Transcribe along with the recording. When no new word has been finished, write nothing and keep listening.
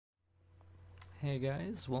Hey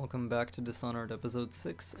guys, welcome back to Dishonored episode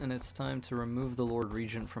 6, and it's time to remove the Lord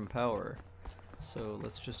Regent from power. So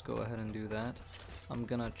let's just go ahead and do that. I'm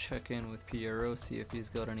gonna check in with Piero, see if he's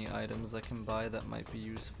got any items I can buy that might be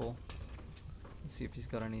useful. See if he's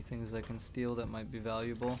got any things I can steal that might be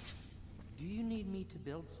valuable. Do you need me to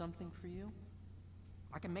build something for you?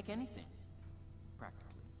 I can make anything,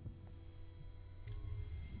 practically.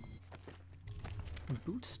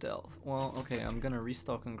 Boot stealth. Well, okay, I'm gonna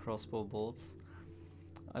restock on crossbow bolts.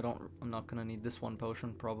 I'm not gonna need this one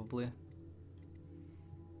potion, probably.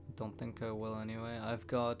 Don't think I will anyway. I've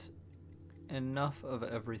got enough of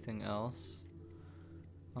everything else.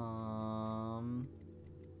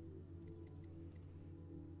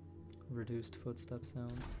 Reduced footstep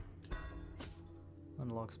sounds.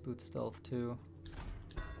 Unlocks boot stealth too.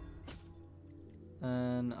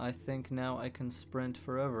 And I think now I can sprint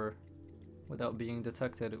forever without being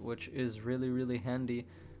detected, which is really handy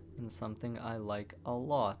and something I like a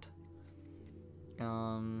lot.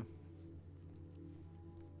 I'm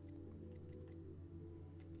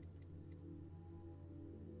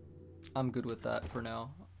good with that for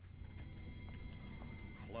now.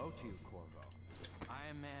 Hello to you, Corvo. I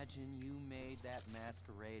imagine you made that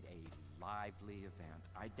masquerade a lively event.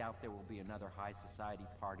 I doubt there will be another high society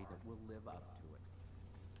party that will live up to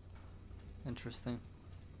it. Interesting.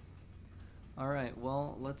 Alright,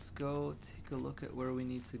 well, let's go take a look at where we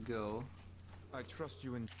need to go. I trust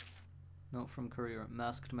you in... Note from Courier.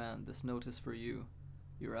 Masked man, this note is for you.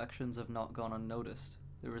 Your actions have not gone unnoticed.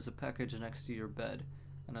 There is a package next to your bed,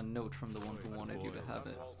 and a note from the one who wanted you to have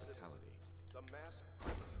it. The masked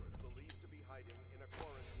criminal is believed to be hiding in a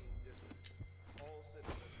quarantine district. All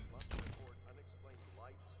citizens must report unexplained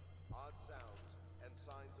lights, odd sounds, and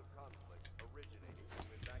signs of conflict originating from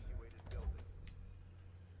evacuated buildings.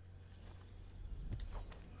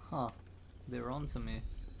 Huh. They're onto me.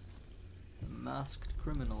 The masked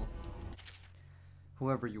criminal.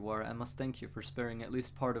 Whoever you are, I must thank you for sparing at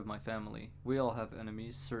least part of my family. We all have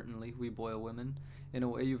enemies, certainly, we boil women. In a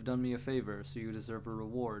way, you've done me a favor, so you deserve a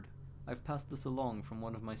reward. I've passed this along from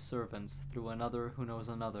one of my servants, through another who knows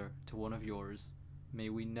another, to one of yours. May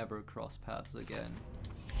we never cross paths again.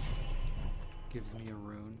 Gives me a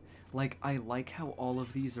rune. Like, I like how all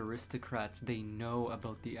of these aristocrats, they know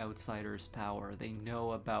about the outsider's power. They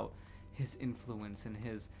know about his influence and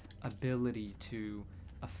his ability to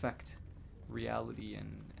affect reality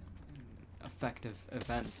and affective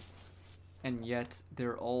events. And yet,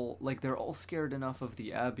 they're all scared enough of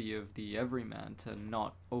the abbey of the everyman to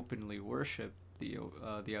not openly worship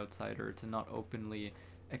the outsider, to not openly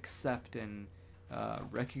accept and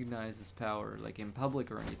recognize his power, like in public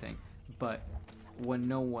or anything. But when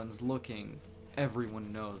no one's looking,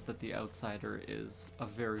 everyone knows that the outsider is a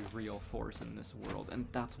very real force in this world. And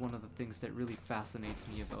that's one of the things that really fascinates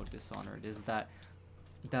me about Dishonored, is that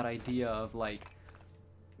idea of, like,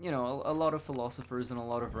 you know, a lot of philosophers and a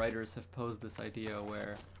lot of writers have posed this idea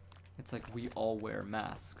where it's like we all wear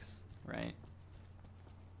masks, right?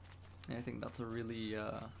 And I think that's a really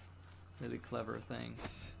clever thing.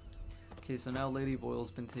 Okay, so now Lady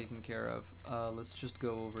Boyle's been taken care of. Let's just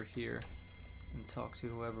go over here and talk to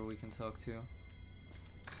whoever we can talk to.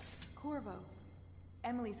 Corvo.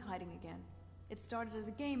 Emily's hiding again. It started as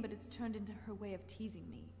a game, but it's turned into her way of teasing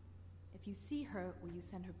me. If you see her, will you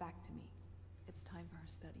send her back to me? It's time for her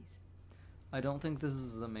studies. I don't think this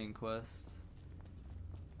is the main quest.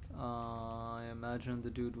 I imagine the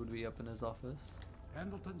dude would be up in his office.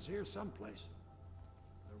 Pendleton's here someplace.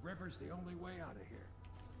 The river's the only way out of here.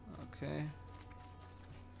 Okay.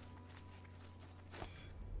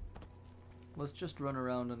 Let's just run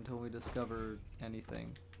around until we discover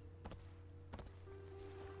anything.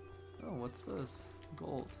 Oh, what's this?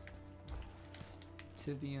 Gold.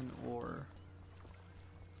 Tivian ore.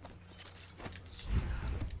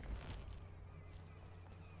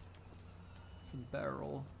 It's a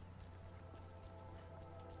barrel.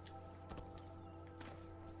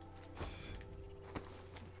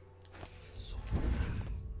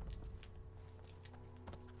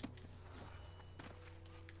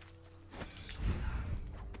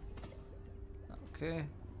 Okay,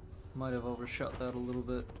 might have overshot that a little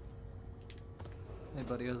bit. Hey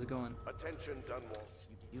buddy, how's it going? Attention, Dunwall.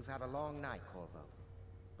 You've had a long night, Corvo,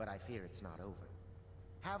 but I fear it's not over.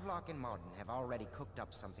 Havelock and Martin have already cooked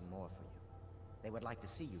up something more for you. They would like to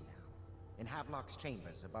see you now, in Havelock's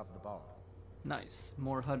chambers above the bar. Nice.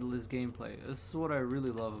 More HUDless gameplay. This is what I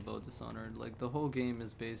really love about Dishonored. Like, the whole game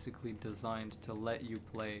is basically designed to let you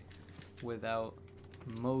play without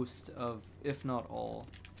most of, if not all,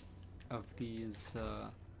 of these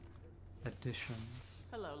additions.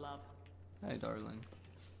 Hello, love. Hey, darling.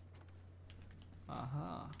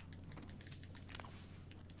 Aha.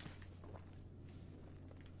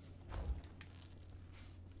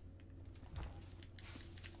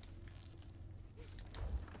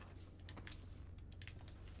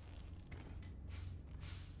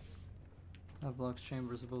 Havelock's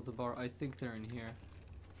chambers above the bar. I think they're in here.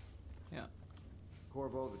 Yeah.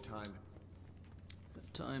 Corvo, the time. The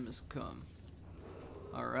time has come.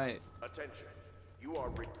 Alright. Attention. You are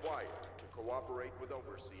required to cooperate with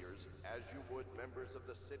overseers as you would members of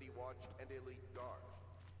the City Watch and Elite Guard.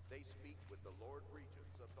 They speak with the Lord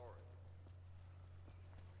Regent's authority.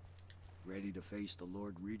 Ready to face the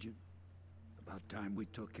Lord Regent? About time we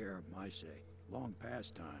took care of my say. Long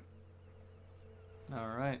past time.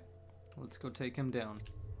 Alright. Let's go take him down.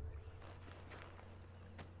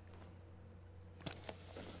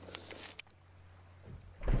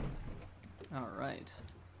 Alright.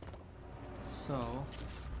 So,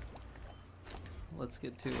 let's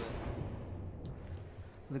get to it.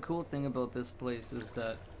 The cool thing about this place is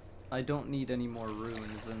that I don't need any more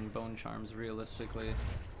runes and bone charms realistically.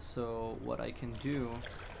 So what I can do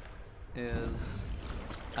is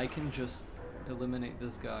I can just eliminate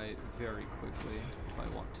this guy very quickly if I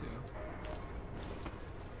want to.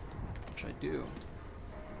 Which I do.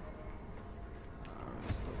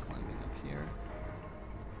 I'm still climbing up here.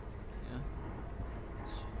 Yeah.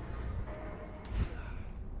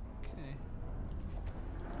 Okay.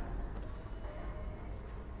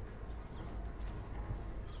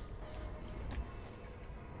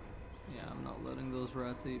 Yeah, I'm not letting those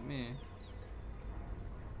rats eat me.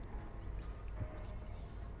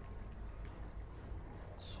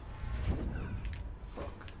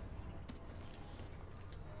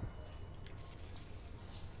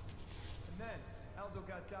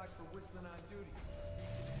 For whistling on duty.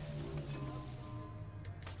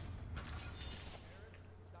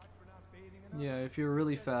 Yeah, if you're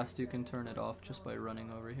really fast, you can turn it off just by running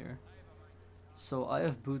over here. So I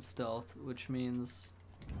have boot stealth, which means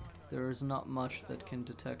there is not much that can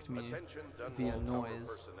detect me via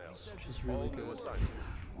noise, which is really good.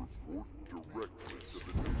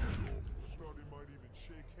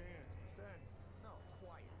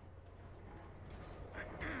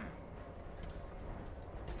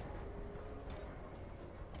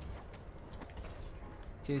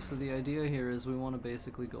 Okay, so the idea here is we want to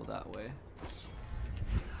basically go that way.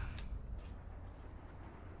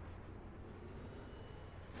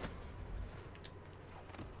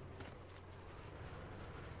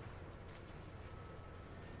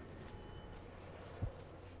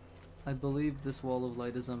 I believe this wall of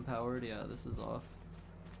light is unpowered. Yeah, this is off.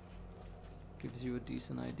 Gives you a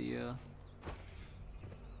decent idea.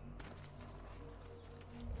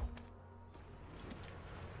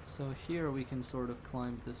 So here we can sort of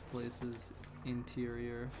climb this place's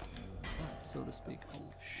interior, so to speak.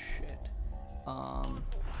 Oh shit.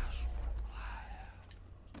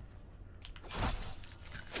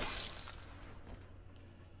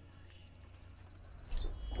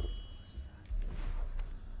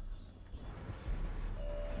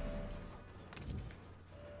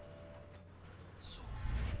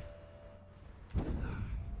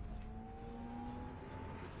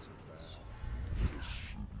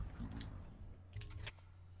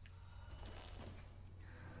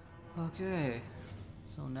 Okay,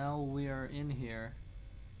 so now we are in here.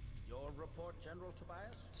 Your report, General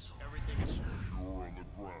Tobias? Everything is secure on the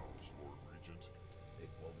grounds, Lord Regent. It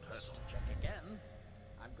won't hurt to check again.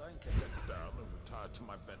 I'm going to Get down and retire to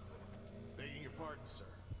my bedroom. Begging your pardon, sir,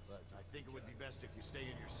 but I think it would be best if you stay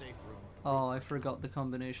in your safe room. Oh, I forgot the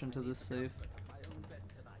combination to this safe. my own bed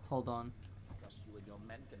tonight. Hold on. Trust you and your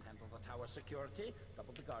men can handle the tower security.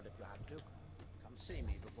 Double the guard if you have to. Come see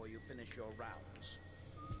me before you finish your rounds.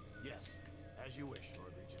 Yes, as you wish,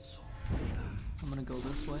 Lord Regent. I'm gonna go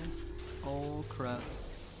this way. Oh crap.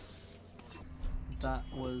 That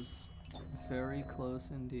was very close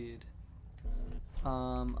indeed.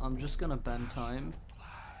 I'm just gonna bend time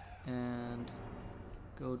and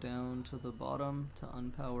go down to the bottom to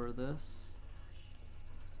unpower this.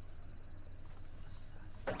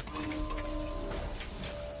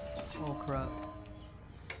 Oh crap.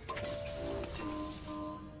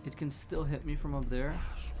 It can still hit me from up there.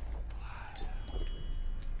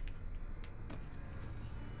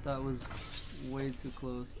 That was way too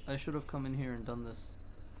close. I should have come in here and done this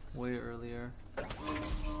way earlier.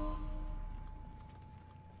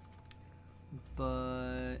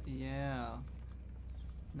 But yeah.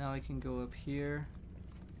 Now I can go up here.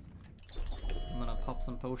 I'm gonna pop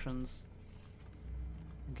some potions.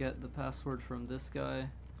 Get the password from this guy,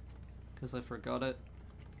 because I forgot it.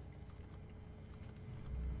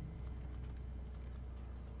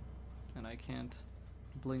 And I can't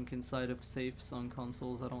blink inside of safes on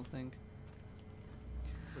consoles, I don't think.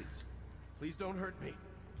 Please don't hurt me.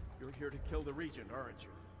 You're here to kill the Regent, aren't you?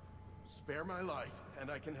 Spare my life, and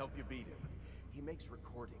I can help you beat him. He makes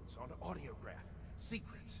recordings on audiograph,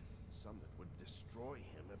 secrets, some that would destroy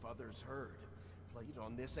him if others heard. Played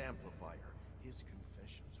on this amplifier, his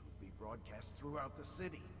confessions would be broadcast throughout the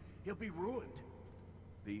city. He'll be ruined.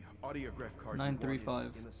 The audiograph card you want 935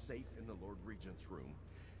 is in a safe in the Lord Regent's room,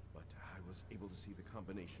 but I was able to see the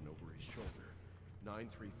combination over his shoulder.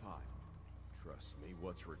 935. Trust me,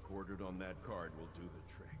 what's recorded on that card will do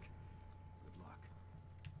the trick. Good luck.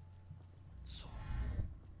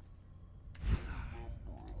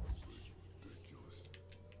 Ridiculous.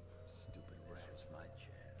 Stupid rats, my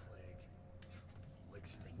chair.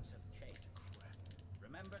 Things have changed. Crap.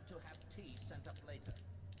 Remember to have tea sent up later.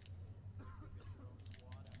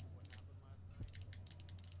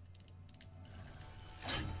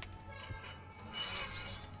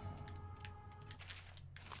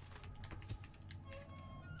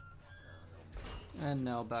 And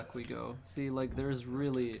now back we go. See, like, there's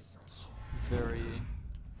really very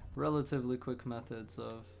relatively quick methods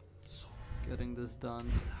of getting this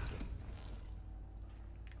done.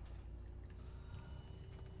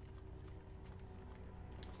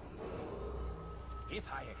 If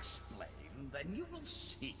I explain, then you will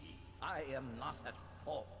see I am not at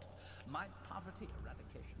fault. My poverty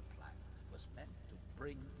eradication plan was meant to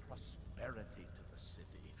bring prosperity to the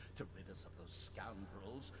city, to rid us of those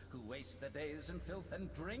scoundrels who waste their days in filth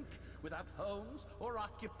and drink, without homes or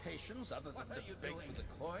occupations other than to beg for the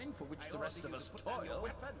coin for which the rest of us toil.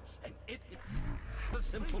 And it a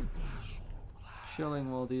simple...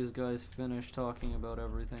 Chilling while these guys finish talking about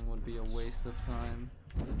everything would be a waste of time.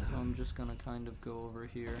 So I'm just gonna kind of go over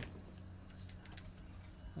here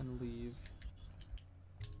and leave.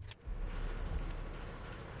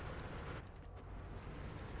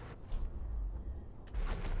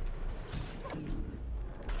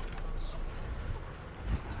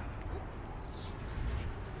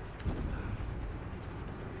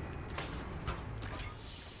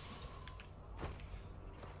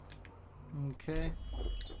 Okay.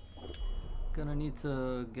 Gonna need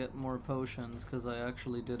to get more potions because I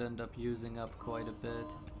actually did end up using up quite a bit.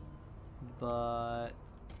 But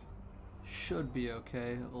should be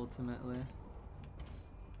okay ultimately.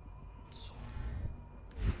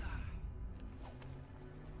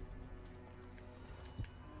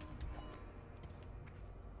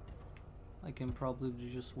 I can probably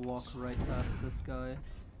just walk right past this guy.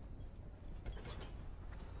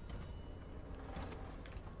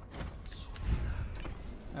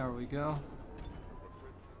 There we go.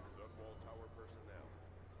 Dunwall Tower personnel.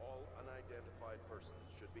 All unidentified persons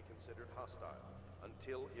should be considered hostile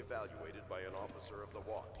until evaluated by an officer of the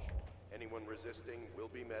Watch. Anyone resisting will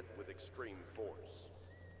be met with extreme force.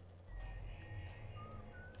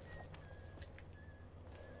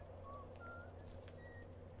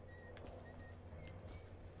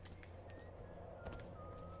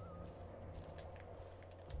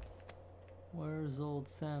 Where's old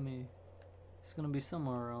Sammy? He's gonna be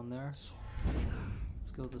somewhere around there.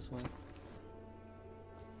 Let's go this way.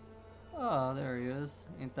 Ah, there he is.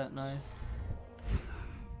 Ain't that nice?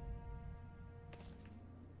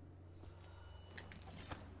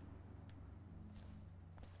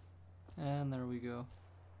 And there we go.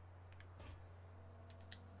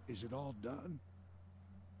 Is it all done?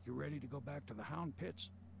 You ready to go back to the Hound Pits?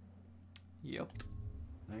 Yep.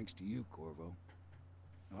 Thanks to you, Corvo.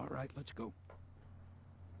 All right, let's go.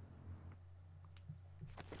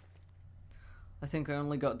 I think I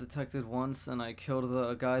only got detected once and I killed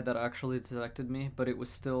the guy that actually detected me, but it was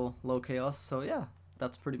still low chaos. So yeah,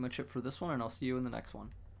 that's pretty much it for this one, and I'll see you in the next one.